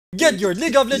Get your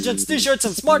League of Legends t-shirts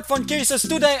and smartphone cases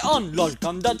today on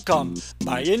lolcom.com.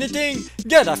 Buy anything,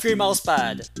 get a free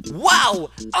mousepad. Wow!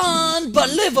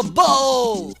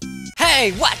 Unbelievable!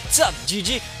 Hey, what's up,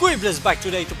 GG? CouilleBleu is back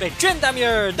today to play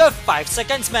Tryndamere, the 5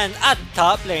 seconds man at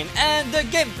top lane. And the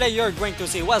gameplay you're going to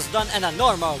see was done in a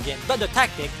normal game, but the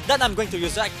tactic that I'm going to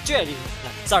use actually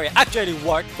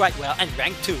worked quite well and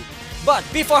rank 2. But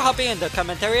before hopping in the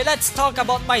commentary, let's talk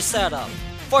about my setup.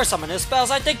 For summoner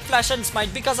spells, I take Flash and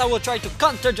Smite because I will try to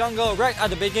counter jungle right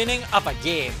at the beginning of a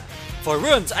game. For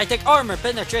runes, I take Armor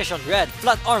Penetration Red,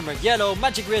 Flat Armor Yellow,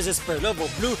 Magic Resist per level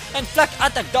Blue, and Flat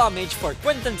Attack Damage for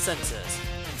Quintessences.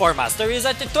 For masteries,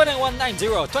 I take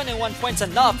 2190, 21 points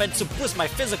in offense to boost my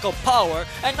physical power,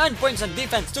 and 9 points in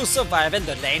defense to survive in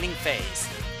the laning phase.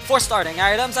 For starting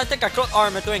items, I take a Cloth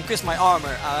Armor to increase my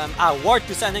armor, a Ward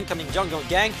to send incoming jungle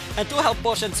gang, and 2 health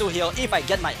potions to heal if I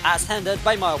get my ass handed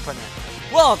by my opponent.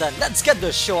 Well then, let's get the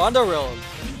show on the road.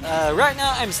 Right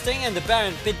now, I'm staying in the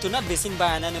Baron pit to not be seen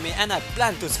by an enemy, and I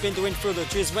plan to spin to win through the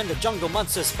trees when the jungle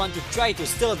monsters spawn to try to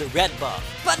steal the red buff.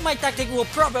 But my tactic will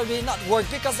probably not work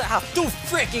because I have 2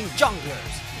 freaking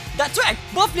junglers. That's right,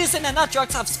 both Lee Sin and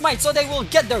Aatrox have Smite, so they will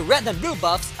get the red and blue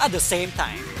buffs at the same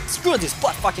time. Screw these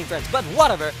butt fucking friends, but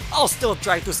whatever, I'll still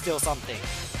try to steal something.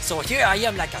 So here I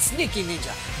am like a sneaky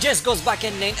ninja. Jess goes back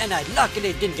in lane and I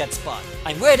luckily didn't get spot.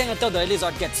 I'm waiting until the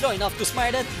Lizard gets slow enough to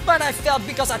smite it, but I failed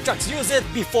because Aatrox used it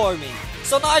before me.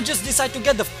 So now I just decide to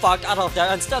get the fuck out of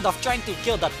there instead of trying to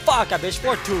kill that fucker bitch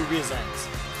for 2 reasons.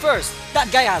 First,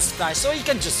 that guy has flash so he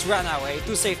can just run away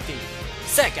to safety.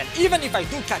 Second, even if I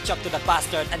do catch up to that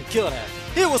bastard and kill her,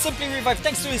 he will simply revive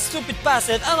thanks to his stupid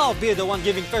passive, and I'll be the one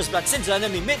giving first blood since the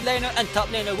enemy mid laner and top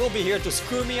laner will be here to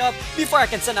screw me up before I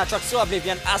can send Aatrox to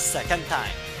oblivion a second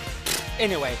time.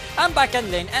 Anyway, I'm back in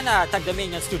lane and I attack the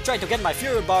minions to try to get my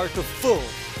Fury Bar to full.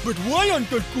 But why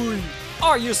Uncle Cool?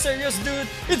 Are you serious, dude?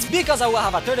 It's because I will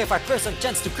have a 35%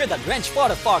 chance to crit that range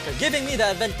motherfucker, giving me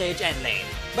the advantage in lane.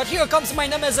 But here comes my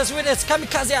nemesis with his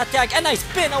kamikaze attack and I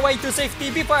spin away to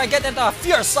safety before I get into a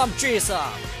fearsome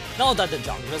threesome. Now that the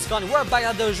jungle is gone, we're back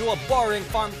at the usual boring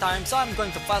farm time, so I'm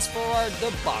going to fast forward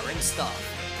the boring stuff.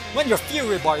 When your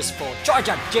Fury Bar is full, charge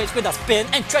at Jace with a spin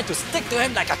and try to stick to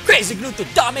him like a crazy glue to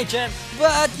damage him.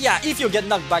 But yeah, if you get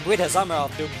knocked back with his Hammer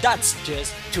of Doom, that's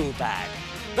just too bad.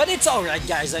 But it's alright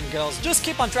guys and girls, just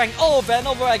keep on trying over and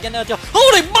over again until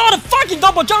holy motherfucking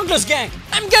double junglers gang!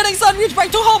 I'm getting sandwiched by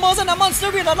 2 homos and a monster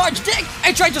with a large dick!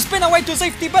 I try to spin away to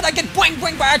safety but I get boing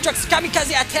boing by Aatrox's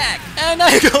kamikaze attack! And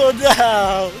I go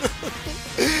down!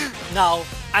 Now,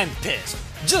 I'm pissed.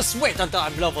 Just wait until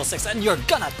I'm level 6 and you're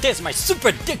gonna taste my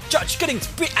super dick charge killing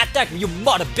spree attack, you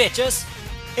mother bitches!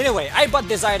 Anyway, I bought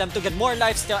this item to get more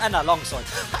lifesteal and a longsword.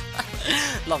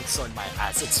 Longsword my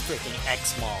ass, it's freaking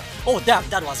X-Mall. Oh damn,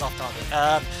 that was off topic.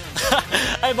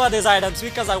 I bought these items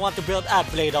because I want to build a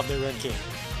Blade of the Rune King.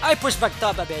 I push back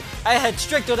top a bit, I head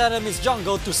straight to the enemy's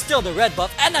jungle to steal the red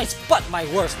buff and I spot my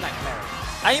worst nightmare.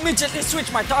 I immediately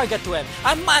switch my target to him.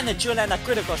 I manage to land a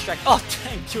critical strike, oh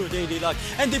thank you Lady Luck,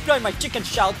 and deploy my chicken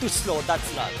shout to slow that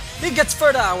slug. He gets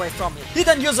further away from me. He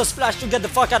then uses splash to get the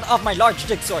fuck out of my large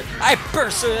dick sword. I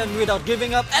pursue him without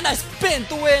giving up and I spin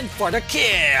to win for the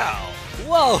kill.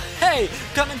 Whoa, hey,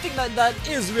 commenting like that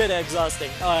is really exhausting.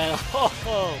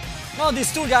 Now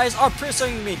these 2 guys are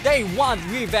pursuing me. They want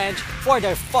revenge for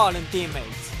their fallen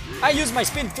teammates. I use my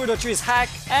spin through the trees hack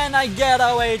and I get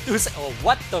away to oh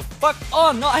what the fuck?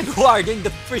 Oh no, I'm warding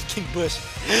the freaking bush.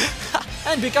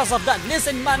 And because of that, Lee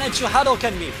Sin managed to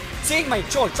Hadouken me. Seeing my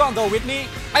troll Trundle with me,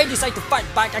 I decide to fight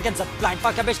back against that blind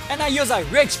fucker bitch and I use a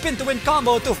rage spin to win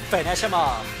combo to finish him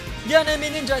off. The enemy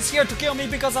ninja is here to kill me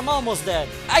because I'm almost dead.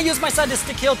 I use my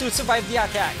sadistic heal to survive the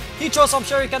attack. He throws some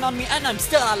shuriken on me and I'm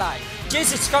still alive.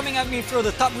 Jace is coming at me through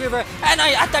the top river and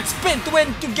I attack spin to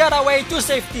win to get away to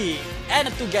safety. And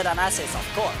to get an assist, of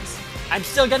course. I'm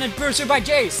still gonna pursued by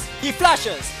Jace. He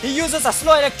flashes. He uses a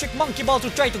slow electric monkey ball to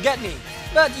try to get me.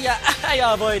 But yeah, I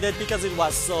avoided because it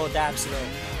was so damn slow.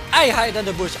 I hide in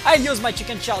the bush. I use my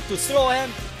chicken shout to throw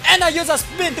him. And I use a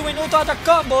spin to win auto-attack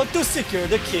combo to secure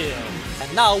the kill.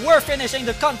 And now we're finishing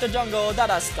the counter jungle that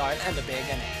I started in the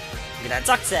beginning. Great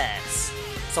success!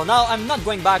 So now I'm not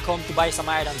going back home to buy some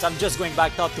items, I'm just going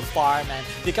back top to farm and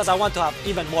because I want to have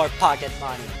even more pocket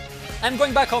money. I'm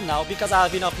going back home now because I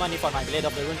have enough money for my Blade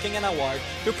of the Rune King and a ward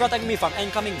to protect me from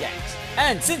incoming ganks.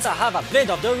 And since I have a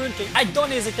Blade of the Rune King, I don't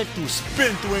hesitate to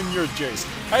spin to win your Jace.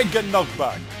 I get knocked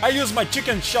back. I use my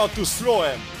chicken shout to slow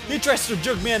him. He tries to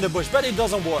jerk me in the bush but it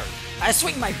doesn't work. I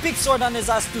swing my big sword on his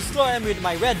ass to slow him with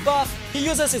my red buff. He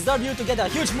uses his W to get a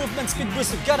huge movement speed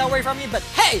boost to get away from me, but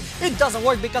hey, it doesn't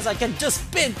work because I can just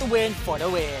spin to win for the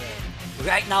win.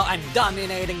 Right now, I'm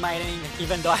dominating my lane,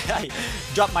 even though I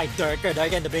dropped my Dirk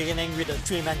in the beginning with the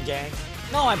 3-man gang.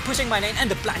 Now I'm pushing my lane, and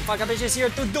the Blind Fuckabish is here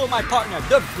to do my partner,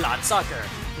 the Bloodsucker.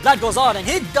 Blood goes on, and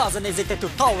he doesn't hesitate to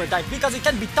tower dive because he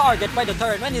can be targeted by the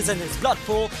turret when he's in his blood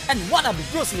pool, and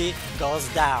wannabe Bruce Lee goes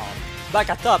down. Back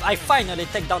at top, I finally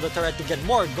take down the turret to get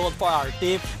more gold for our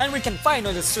team, and we can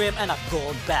finally swim in a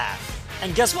gold bath.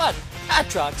 And guess what?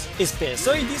 Atrox is pissed,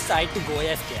 so he decides to go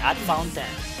AFK at Fountain.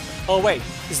 Oh wait,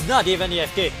 he's not even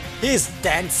AFK, he's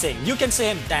dancing. You can see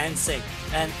him dancing,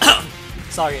 and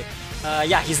sorry.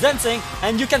 Yeah, he's dancing,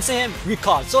 and you can see him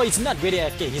recall, so it's not really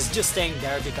AFK, he's just staying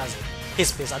there because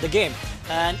he's pissed at the game.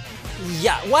 And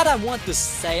yeah, what I want to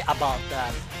say about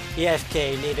that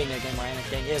AFK leaving the game or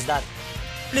anything is that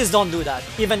please don't do that,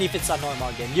 even if it's a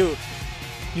normal game.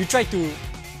 You try to...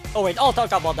 Oh wait, I'll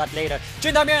talk about that later.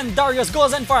 Tryndamere and Darius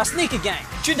goes in for a sneaky gank.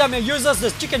 Tryndamere uses the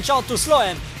chicken shell to slow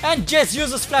him, and Jace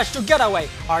uses flash to get away.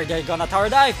 Are they gonna tower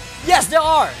dive? Yes, they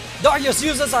are! Darius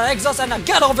uses an exhaust and a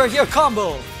get over here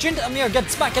combo. Tryndamere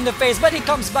gets smacked in the face, but he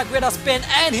comes back with a spin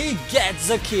and he gets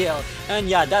the kill. And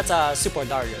yeah, that's a super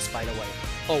Darius, by the way.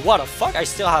 Oh, what the fuck? I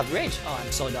still have rage? Oh,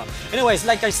 I'm so dumb. Anyways,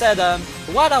 like I said,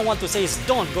 what I want to say is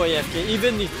don't go AFK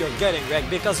even if you're getting wrecked,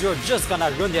 because you're just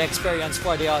gonna ruin the experience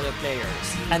for the other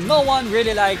players. And no one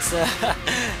really likes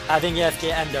having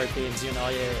AFK and their teams, you know.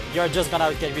 You're just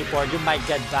gonna get reported, you might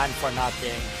get banned for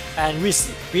nothing. And we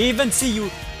even see you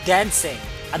dancing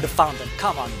at the fountain.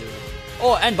 Come on, dude.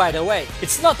 Oh, and by the way,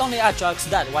 it's not only Atrox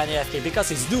that went AFK, because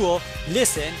his duo,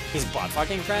 Listen, his bot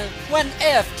fucking friend, went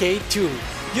AFK too.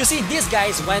 You see, these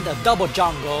guys went a double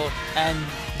jungle and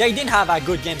they didn't have a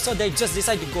good game, so they just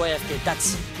decided to go AFK.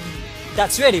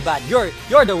 That's really bad.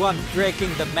 You're the one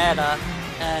breaking the meta,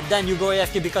 and then you go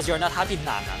AFK because you're not happy.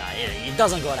 Nah, it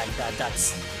doesn't go like that.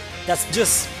 That's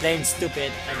just plain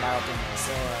stupid in my opinion.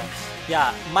 So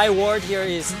yeah, my word here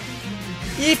is,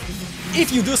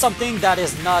 if you do something that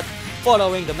is not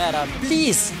following the meta,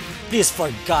 please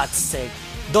for God's sake,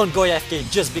 don't go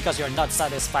AFK just because you're not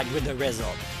satisfied with the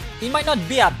result. It might not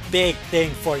be a big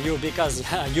thing for you because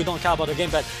you don't care about the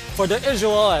game, but for the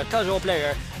usual casual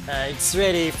player, it's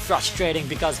really frustrating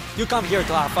because you come here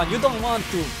to have fun. You don't want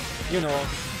to,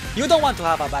 you don't want to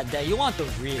have a bad day. You want to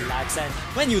relax, and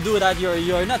when you do that,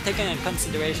 you're not taking in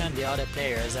consideration the other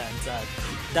players, and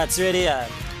that's really,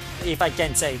 if I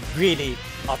can say, greedy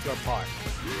of your part.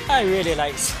 I really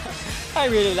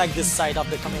like this side of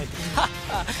the community.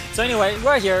 So anyway,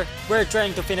 we're here, we're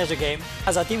trying to finish the game.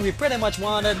 As a team, we pretty much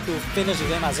wanted to finish the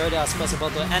game as early as possible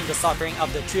to end the suffering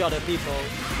of the 3 other people.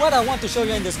 What I want to show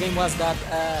you in this game was that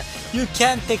you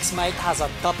can take Smite as a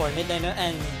top or mid laner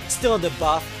and steal the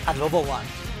buff at level 1.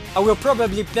 I will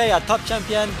probably play a top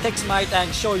champion, take Smite,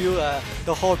 and show you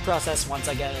the whole process once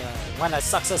again when I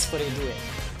successfully do it.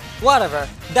 Whatever,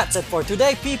 that's it for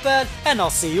today, people, and I'll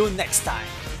see you next time.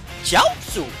 Ciao!